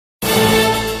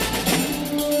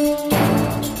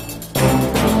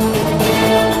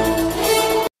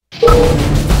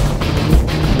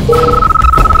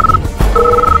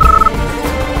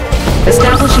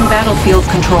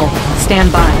control.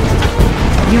 Stand by.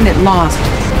 Unit lost.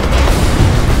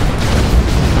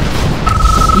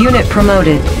 Unit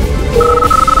promoted.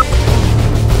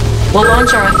 We'll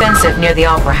launch our offensive near the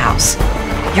Opera House.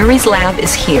 Yuri's lab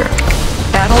is here.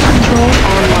 Battle control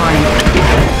online.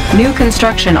 New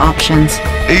construction options.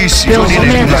 Build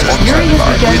Commander. Yuri has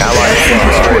begun to send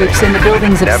his troops in the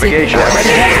buildings of City.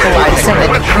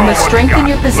 You must strengthen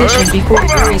your position before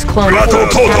Yuri's clone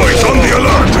force.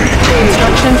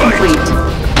 Construction complete.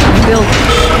 Build.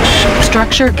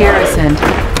 Structure garrisoned.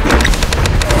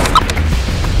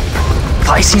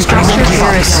 Structure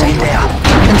garrisoned.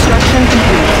 Construction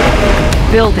complete.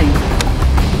 Building.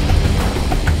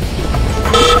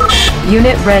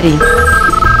 Unit ready.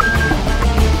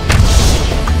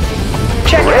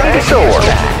 Check ready to soar.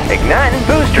 Igniting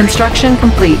boosters. Construction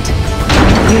complete.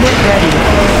 Unit ready.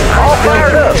 All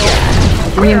fired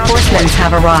up. Reinforcements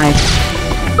have arrived.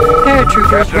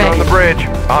 Paratroopers Captain on ready. the bridge.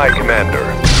 Aye, Commander.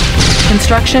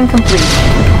 Construction complete.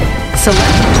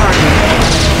 Select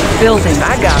target. Building.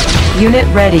 I got it. Unit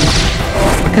ready.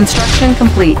 Construction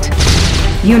complete.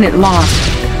 Unit lost.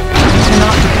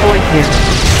 Cannot deploy here.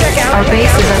 Our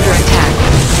base is under attack.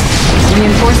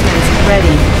 Reinforcements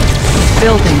ready.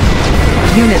 Building.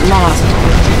 Unit lost.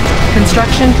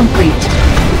 Construction complete.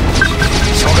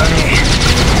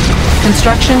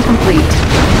 Construction complete.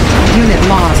 Unit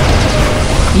lost.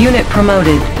 Unit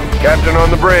promoted. Captain on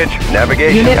the bridge.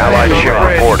 Navigation. Unit Allied ready. ship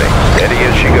reporting. Steady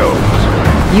as she goes.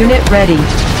 Unit ready.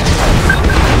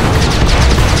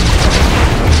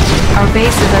 Our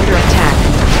base is under attack.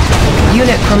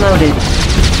 Unit promoted.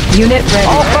 Unit ready.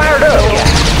 All fired up.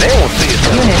 They won't see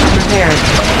us. Unit repaired.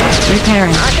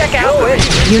 Repairing. I'll check out with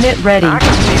you. Unit ready.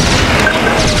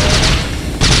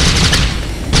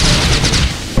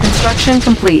 Construction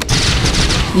complete.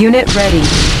 Unit ready.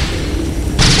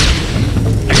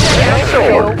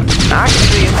 Sword. I can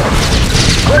see it.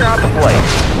 Clear out the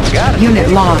place. Got it. Unit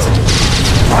lost.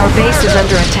 Our base is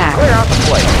under attack. Clear out the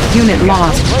place. Unit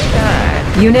lost.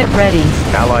 Unit ready.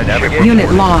 Allied navigation.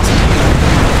 Unit lost.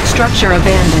 Structure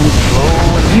abandoned.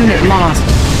 Unit lost.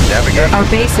 Navigation. Our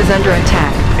base is under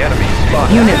attack. Enemy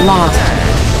spotted. Unit lost.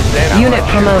 Unit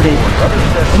promoted.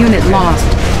 Unit lost.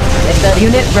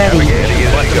 Unit ready. Steady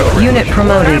as she goes. Unit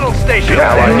promoted.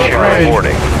 Allied Unit ship ready.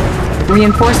 reporting.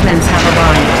 Reinforcements have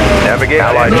arrived. Navigate.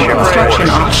 Allied New ship construction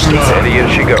reporting. options. Steady as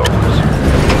she goes.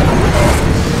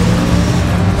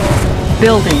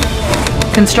 Building.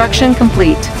 Construction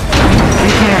complete.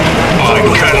 Repairing.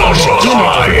 Unit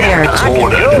prepared.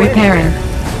 Repairing.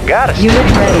 Got it. Unit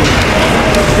ready.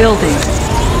 Building.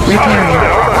 Repairing.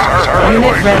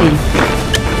 Unit ready.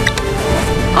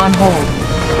 On hold.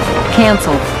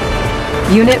 Cancel.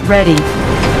 Unit ready.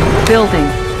 Building.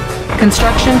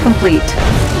 Construction complete.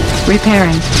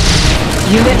 Repairing.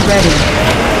 Unit ready.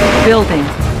 Building.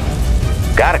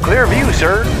 Got a clear view,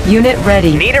 sir. Unit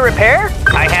ready. Need a repair?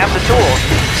 I have the tools.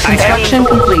 Construction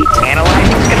complete.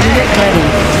 Analyzing Unit schematics. ready.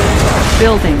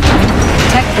 Building.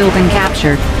 Tech building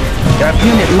captured.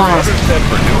 Unit lost. Set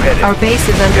for new heading. Our base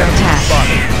is under attack.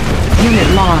 Unit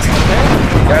lost.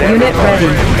 Unit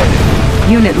ready.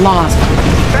 Unit lost.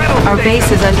 Our base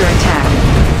is under attack.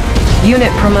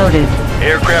 Unit promoted.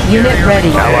 Aircraft Unit carrier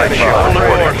ready. Allied ship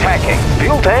reporting. Attacking.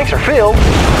 Fuel tanks are filled.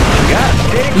 Got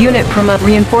it. Unit promote.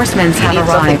 Reinforcements have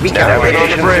arrived.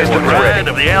 Navigation systems ready.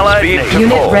 Of the Allied Speed Navy. to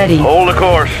Unit full. ready. Hold the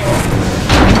course.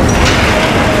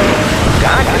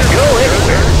 I can go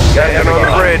anywhere. Captain on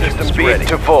the bridge. Speed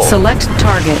to full. Select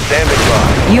target. Standing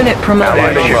by. Unit promoted.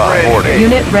 Allied ship reporting.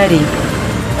 Unit ready.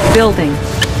 Building.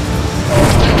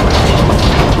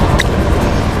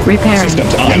 Repairing.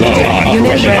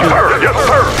 Unit ready.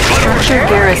 Structure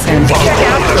garrison.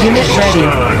 Unit ready.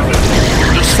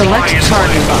 Select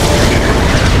target.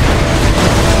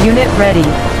 Unit ready.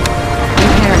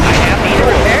 Repairing.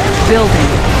 Building.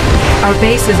 Our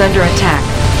base is under attack.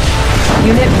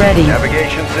 Unit ready.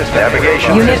 Navigation system.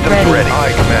 Navigation Unit systems ready.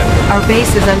 Aye, Commander. Our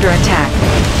base is under attack.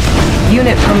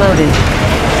 Unit promoted.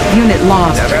 Unit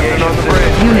lost. Navigation on the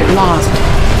bridge. Unit lost.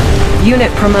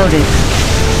 Unit promoted.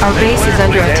 Our base is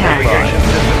under attack. Navigation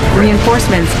systems ready.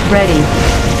 Reinforcements ready.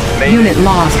 Unit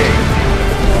lost.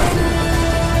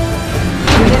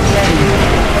 Unit ready.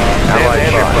 Allied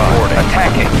ship reporting.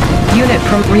 Attacking. Unit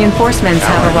reinforcements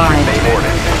have arrived.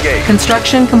 Reporting. Engage.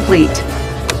 Construction complete.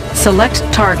 Select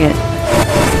target.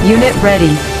 Unit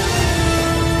ready.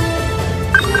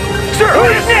 Sir,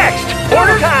 who's next?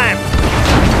 Order time.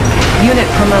 Unit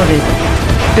promoted.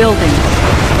 Building.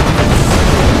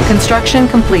 Construction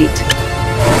complete.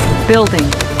 Building.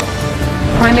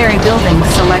 Primary building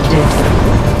selected.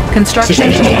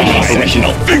 Construction complete.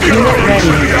 Unit ready.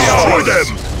 Destroy them!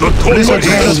 The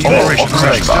Tomokawa Norio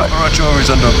temperature is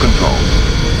under control.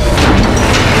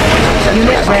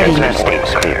 ready.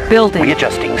 Systems clear. Building.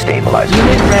 Readjusting stabilizer.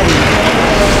 Unit ready.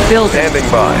 Building. Standing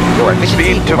by. Your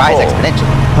efficiency Speed to will rise full.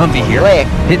 exponentially. Humpy here. Quick.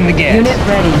 Hitting the gas. Unit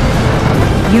ready.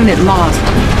 Unit lost.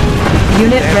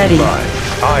 Unit ready. Standing by.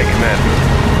 Aye, Commander.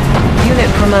 Unit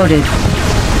promoted.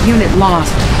 Unit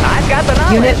lost. I've got the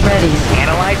knowledge. Unit ready.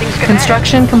 Analyzing schematics.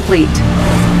 Construction complete.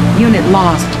 Unit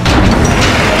lost.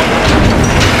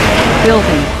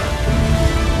 Building.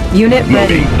 Unit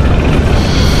ready.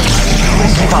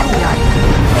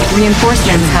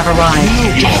 Reinforcements have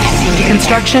arrived.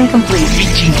 Construction complete.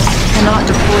 Cannot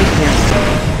deploy here.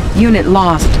 Unit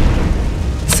lost.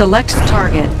 Select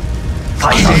target.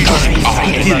 Focus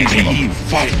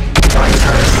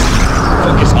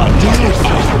on target.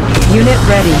 Unit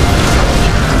ready.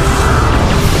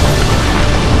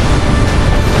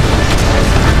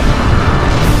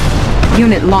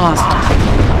 Unit lost.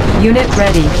 Unit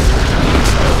ready.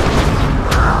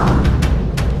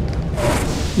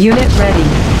 Unit ready.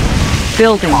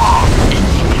 Building.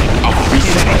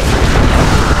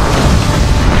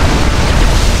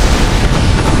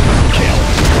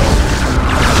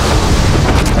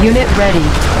 Unit ready.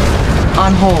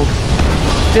 On hold.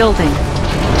 Building.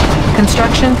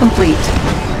 Construction complete.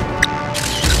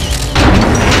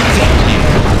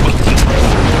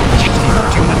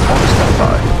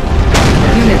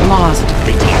 Unit lost.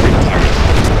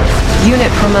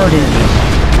 Unit promoted.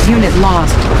 Unit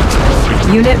lost.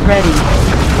 Unit ready.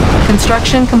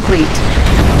 Construction complete.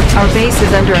 Our base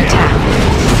is under attack.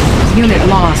 Unit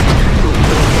lost.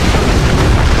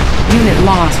 Unit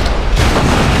lost.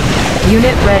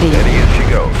 Unit ready. Steady as she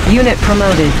goes. Unit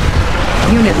promoted.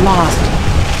 Unit lost.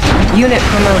 Unit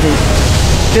promoted.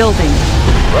 Building.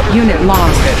 Unit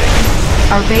lost.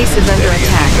 Our base is under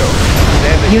attack.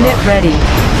 Unit ready.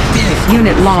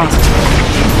 Unit lost.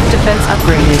 Defense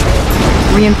upgraded.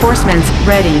 Reinforcements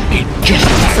ready.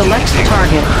 Select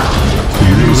target.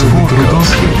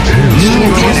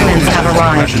 Reinforcements have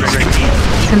arrived.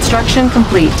 Construction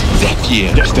complete.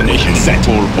 Destination set.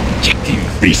 Full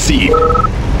objective received.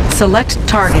 Select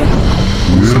target.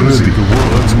 We're ready.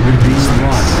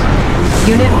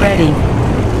 Unit ready.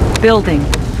 Building.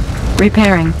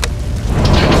 Repairing.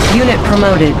 Unit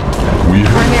promoted. We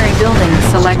have Primary building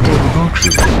selected.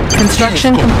 production.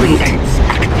 Construction complete.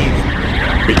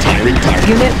 Retiring target.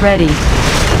 Unit ready.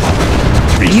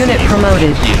 Unit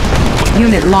promoted.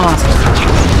 Unit lost.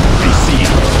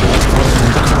 Received.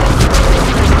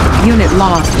 Unit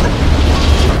lost.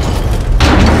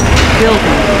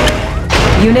 Building.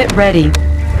 Unit ready.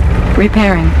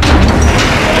 Repairing.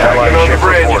 Allied on the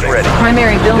bridge is ready.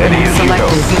 Primary building Steady as you go.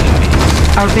 selected.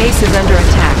 Our base is under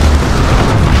attack.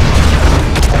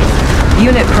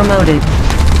 Unit promoted.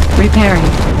 Repairing.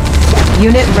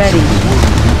 Unit ready.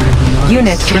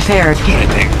 Unit repaired.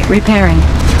 Repairing.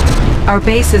 Our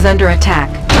base is under attack.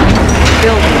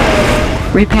 Building.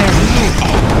 Repairing.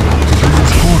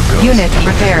 Unit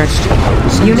repaired.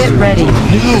 Unit ready.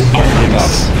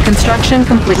 Construction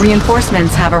complete.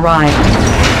 Reinforcements have arrived.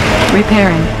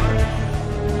 Repairing.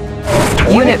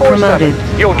 Unit 24/7. promoted.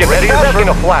 You'll get ready in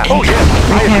a flash. Oh, yes.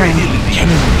 Repairing.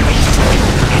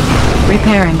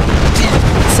 Repairing.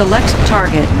 Select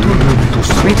target.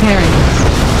 Repairing.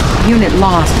 Unit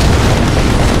lost.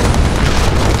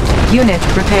 Unit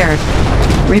repaired.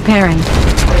 Repairing.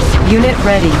 Unit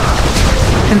ready.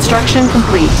 Construction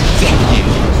complete.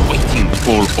 Waiting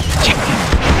for objective.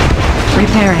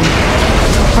 Repairing.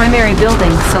 Primary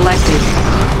building selected.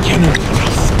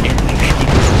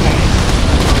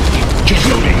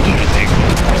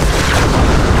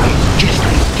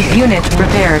 Unit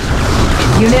repaired.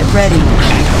 Unit ready.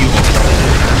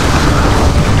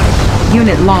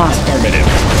 Unit lost.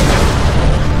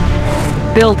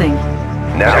 Building.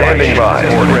 Now standing by.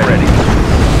 Ready.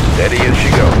 Steady as she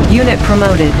goes. Unit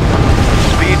promoted.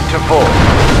 Speed to full.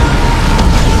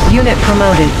 Unit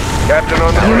promoted. Captain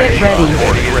on the Unit bridge. ready.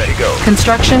 Steady as she goes.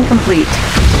 Construction complete.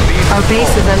 Speed to Our base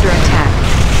full. is under attack.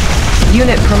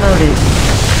 Unit promoted.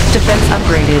 Defense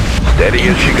upgraded. Steady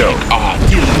as she goes.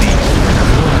 Artillery.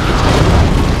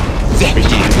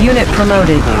 Unit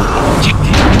promoted.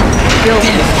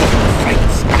 Building.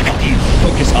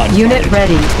 Focus on Unit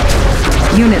ready.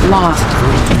 Unit lost.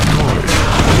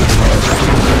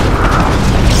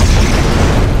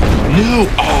 new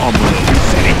armor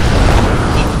resetting.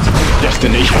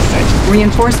 Destination set.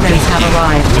 Reinforcements have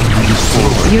arrived.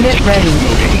 Unit ready.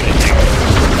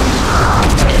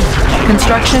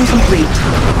 Construction complete.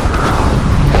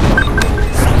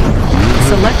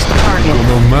 Select target.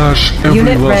 Gonna mash every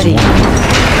Unit last ready.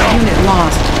 one. Unit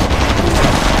lost.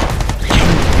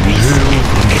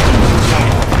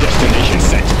 Destination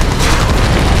set.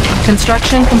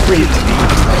 Construction complete.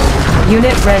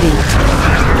 Unit ready.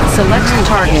 Select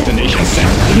target. Destination set.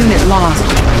 Unit lost.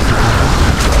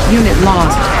 Unit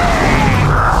lost.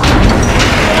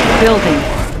 Building.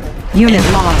 Unit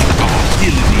lost.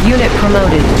 Unit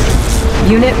promoted.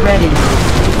 Unit ready.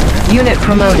 Unit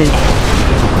promoted.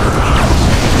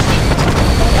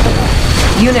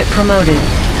 Unit promoted.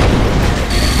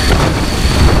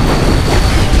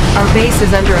 Our base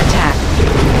is under attack.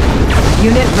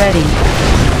 Unit ready.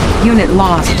 Unit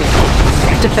lost.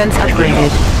 Defense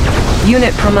upgraded.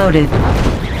 Unit promoted.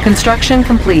 Construction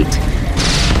complete.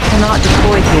 Cannot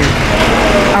deploy here.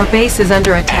 Our base is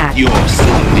under attack. Your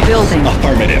facilities. Building.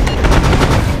 Affirmative.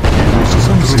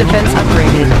 Defense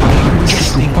upgraded.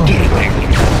 Testing everything.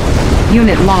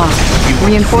 Unit lost.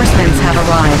 Reinforcements have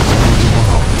arrived.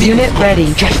 Unit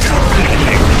ready.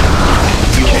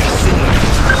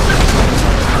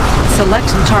 Select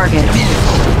target.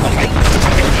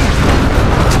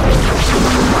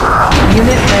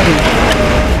 Unit ready.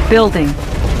 Building.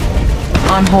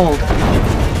 On hold.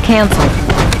 Cancel.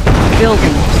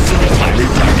 Building.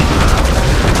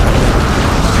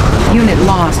 Unit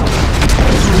lost.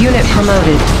 Unit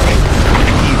promoted.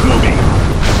 Keep moving.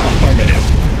 Affirmative.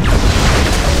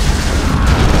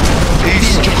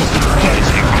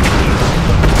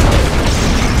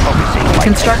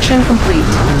 Construction complete.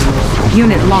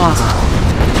 Unit lost.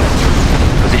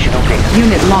 Position okay.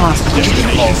 Unit lost.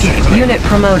 Destination set. Unit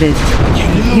promoted.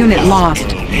 Unit lost.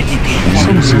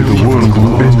 Some say the world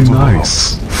will end in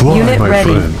ice. Fly, Unit my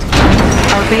ready. friend.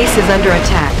 Our base is under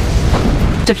attack.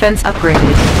 Defense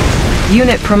upgraded.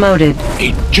 Unit promoted.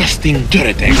 Adjusting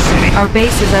turret X. Our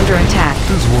base is under attack.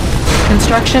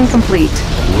 Construction complete.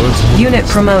 Unit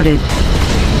promoted.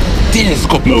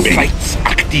 Telescope sights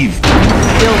active.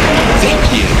 Building. Thank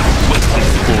you. Waiting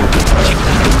for objective.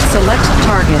 Select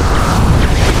target.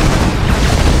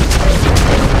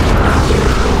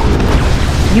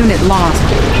 Unit lost.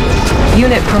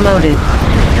 Unit promoted.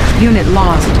 Unit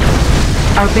lost.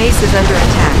 Our base is under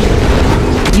attack.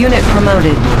 Unit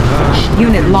promoted.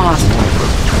 Unit lost.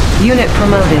 Unit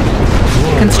promoted.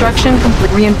 Construction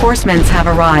complete. Reinforcements have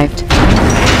arrived.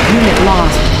 Unit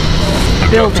lost.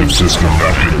 Building. System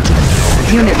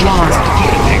active. Unit lost.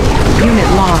 Unit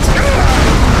lost.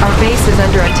 Our base is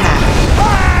under attack.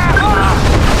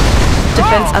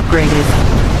 Defense upgraded.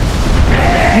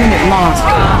 Unit lost.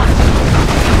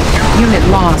 Unit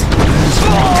lost.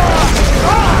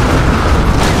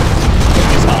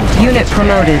 Unit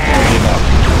promoted.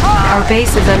 Our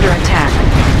base is under attack.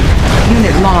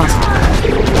 Unit lost.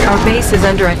 Our base is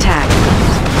under attack.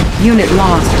 Unit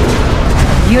lost.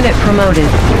 Unit promoted.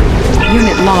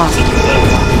 Unit lost.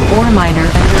 Ore miner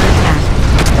under attack.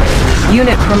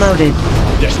 Unit promoted.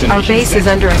 Our base is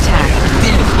under attack.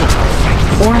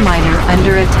 Ore miner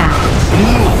under attack.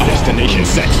 Destination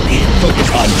set. Focus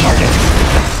on target.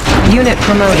 Unit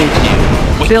promoted.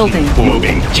 Building.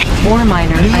 Moving. Ore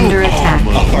miner under attack.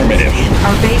 Affirmative.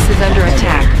 Our base is under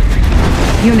attack.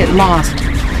 Unit lost.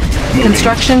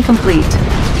 Construction complete.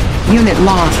 Unit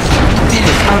lost.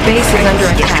 Our base is under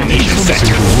attack. Destination set.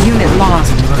 Unit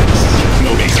lost.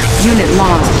 Moving. Unit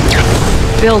lost.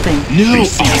 Building. New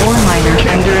Ore miner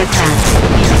under attack.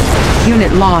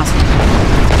 Unit lost.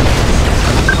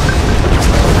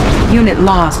 Unit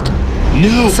lost.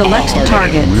 New Select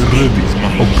target. We're ready.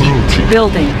 Approaching.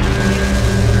 Building.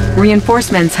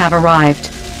 Reinforcements have arrived.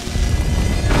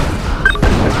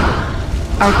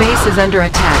 Our base is under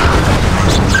attack.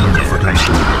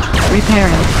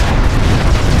 Repairing.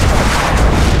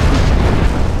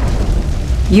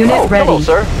 Unit ready. Hello,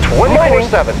 sir.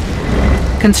 24/7.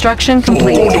 Construction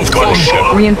complete.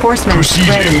 Reinforcements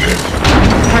ready.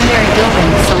 Primary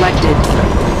building selected.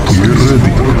 We're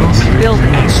ready.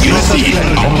 Building.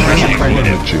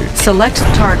 Select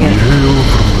target.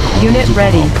 Unit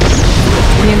ready.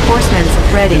 Reinforcements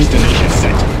ready. Destination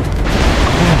set.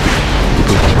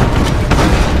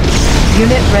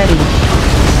 Unit ready.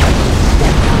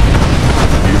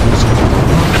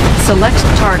 Select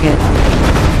target.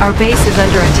 Our base is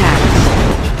under attack.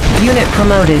 Unit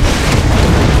promoted.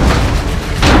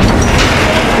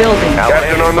 Building.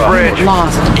 Captain on the bridge. Unit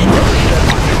lost.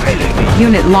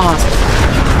 Unit lost.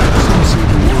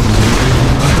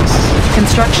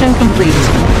 Construction complete.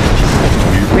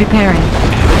 Repairing.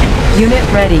 Unit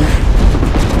ready.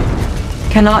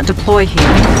 Cannot deploy here.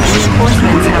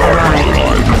 Reinforcements have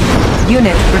arrived.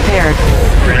 Unit repaired.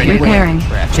 Repairing.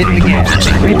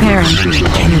 Repairing.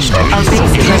 Our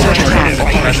base is under attack.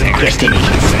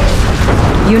 Destination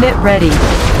set. Unit ready.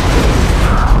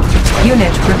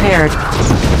 Unit repaired.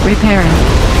 Repairing.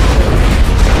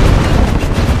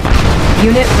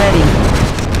 Unit ready.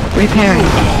 Repairing.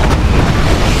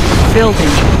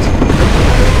 Building.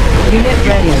 Unit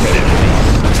ready.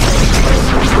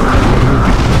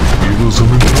 Evil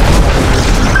summon.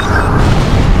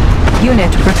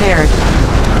 Unit prepared.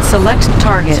 Select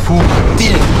target.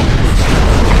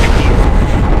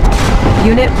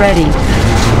 Unit ready.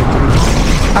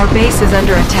 Our base is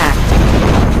under attack.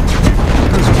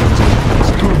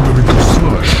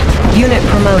 Unit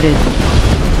promoted.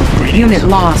 Unit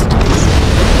lost.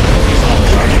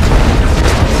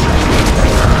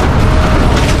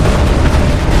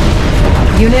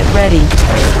 Unit ready.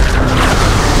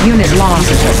 Unit lost.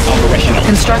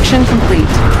 Construction complete.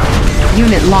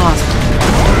 Unit lost.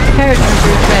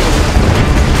 Paratrooper ready.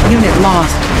 Unit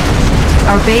lost.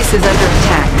 Our base is under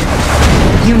attack.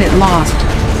 Unit lost.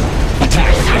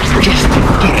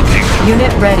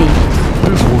 Unit ready.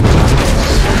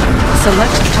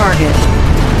 Select target.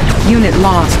 Unit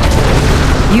lost.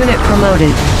 Unit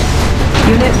promoted.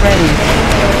 Unit ready.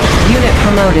 Unit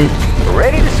promoted.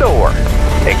 Ready to soar.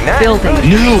 Ignite. Building.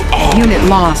 Unit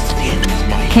lost.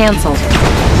 Cancelled.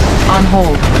 On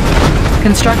hold.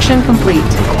 Construction complete.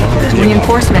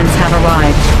 Reinforcements have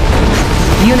arrived.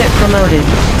 Unit promoted.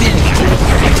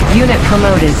 Unit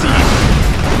promoted.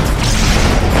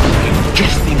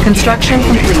 Construction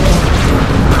complete.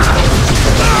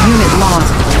 Unit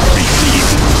lost.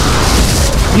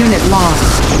 Unit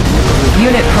lost.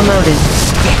 Unit promoted.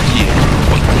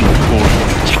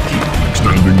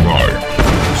 Standing by.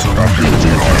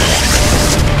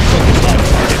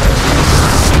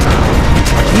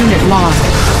 Unit lost.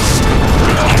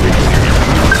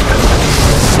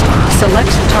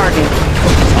 Select target.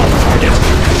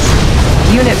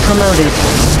 Unit promoted.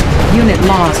 Unit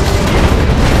lost.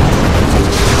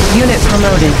 Unit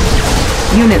promoted.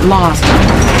 Unit lost.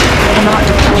 Cannot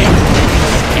deploy.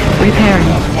 Repairing.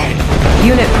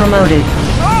 Unit promoted.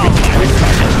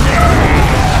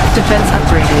 Defense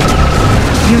upgraded.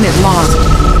 Unit lost.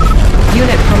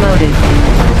 Unit promoted.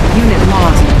 Unit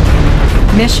lost.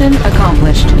 Mission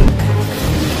accomplished.